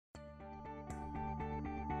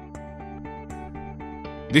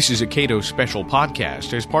This is a Cato special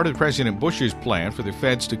podcast as part of President Bush's plan for the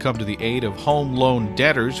feds to come to the aid of home loan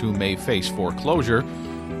debtors who may face foreclosure.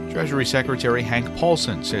 Treasury Secretary Hank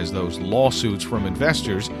Paulson says those lawsuits from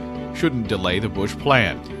investors shouldn't delay the Bush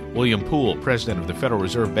plan. William Poole, president of the Federal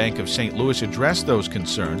Reserve Bank of St. Louis, addressed those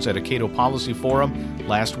concerns at a Cato Policy Forum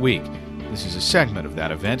last week. This is a segment of that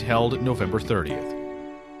event held November 30th.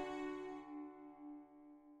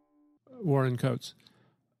 Warren Coates.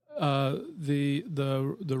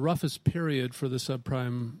 The roughest period for the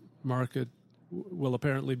subprime market will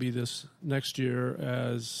apparently be this next year,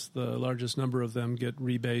 as the largest number of them get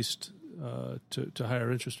rebased to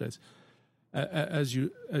higher interest rates. As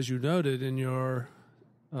you noted in your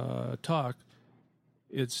talk,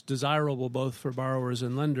 it's desirable both for borrowers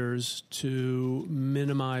and lenders to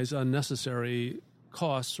minimize unnecessary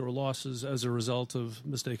costs or losses as a result of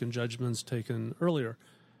mistaken judgments taken earlier.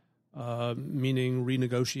 Meaning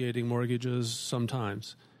renegotiating mortgages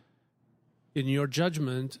sometimes. In your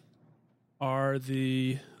judgment, are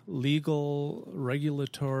the legal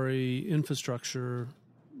regulatory infrastructure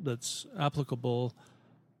that's applicable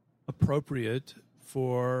appropriate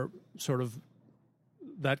for sort of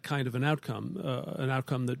that kind of an outcome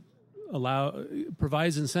that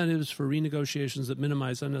provides incentives for renegotiations that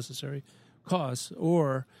minimize unnecessary costs,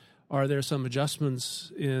 or are there some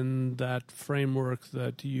adjustments in that framework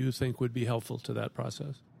that you think would be helpful to that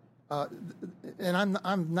process? And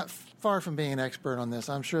I'm not far from being an expert on this.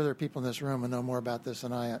 I'm sure there are people in this room who know more about this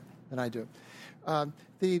than I do.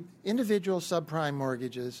 The individual subprime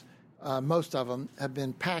mortgages, most of them, have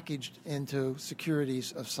been packaged into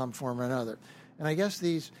securities of some form or another. And I guess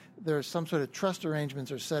there's some sort of trust arrangements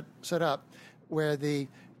are set up where the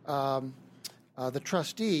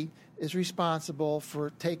trustee is responsible for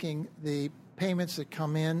taking the payments that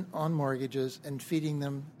come in on mortgages and feeding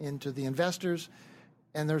them into the investors,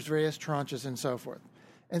 and there's various tranches and so forth.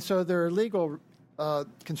 And so there are legal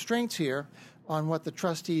constraints here on what the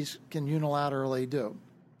trustees can unilaterally do,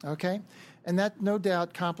 okay? And that no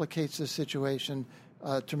doubt complicates the situation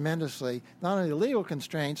tremendously, not only the legal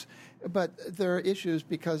constraints, but there are issues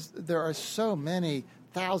because there are so many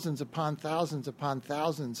thousands upon thousands upon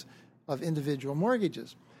thousands of individual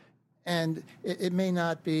mortgages. And it may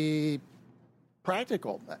not be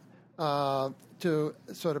practical to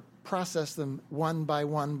sort of process them one by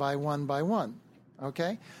one by one by one,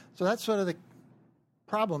 okay? So that's sort of the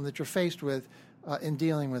problem that you're faced with in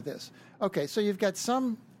dealing with this. Okay, so you've got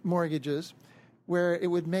some mortgages where it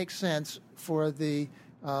would make sense for the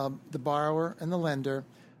borrower and the lender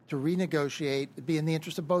to renegotiate, be in the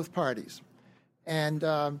interest of both parties. And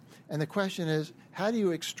the question is, how do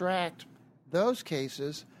you extract those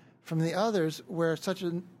cases from the others where such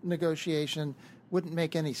a negotiation wouldn't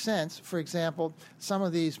make any sense? For example, some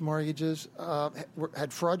of these mortgages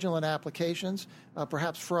had fraudulent applications,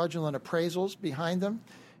 perhaps fraudulent appraisals behind them,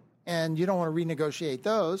 and you don't want to renegotiate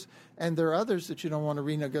those. And there are others that you don't want to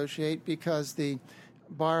renegotiate because the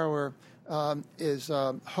borrower has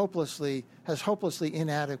hopelessly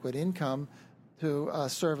inadequate income to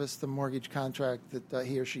service the mortgage contract that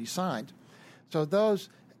he or she signed. So those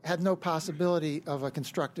had no possibility of a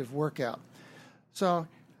constructive workout. So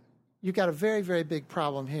you've got a very, very big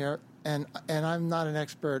problem here, and I'm not an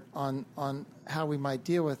expert on how we might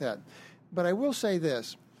deal with that. But I will say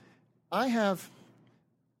this. I have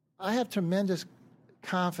tremendous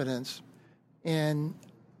confidence in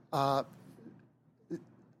the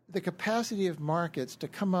capacity of markets to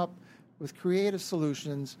come up with creative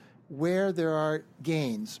solutions where there are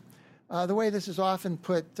gains. The way this is often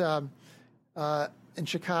put in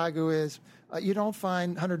Chicago is you don't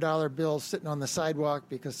find $100 bills sitting on the sidewalk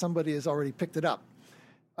because somebody has already picked it up.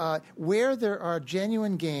 Where there are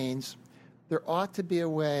genuine gains, there ought to be a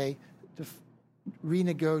way to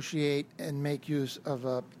renegotiate and make use of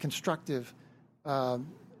a constructive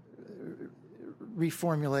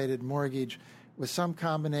reformulated mortgage with some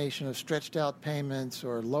combination of stretched out payments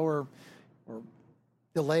or lower or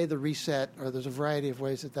delay the reset, or there's a variety of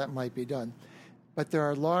ways that might be done. But there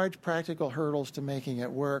are large practical hurdles to making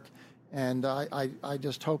it work, and I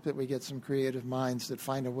just hope that we get some creative minds that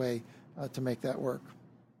find a way to make that work.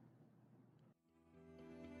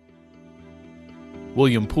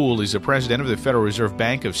 William Poole is the president of the Federal Reserve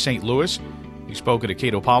Bank of St. Louis. He spoke at a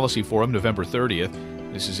Cato Policy Forum November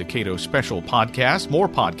 30th. This is a Cato special podcast. More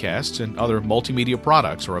podcasts and other multimedia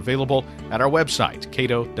products are available at our website,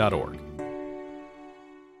 cato.org.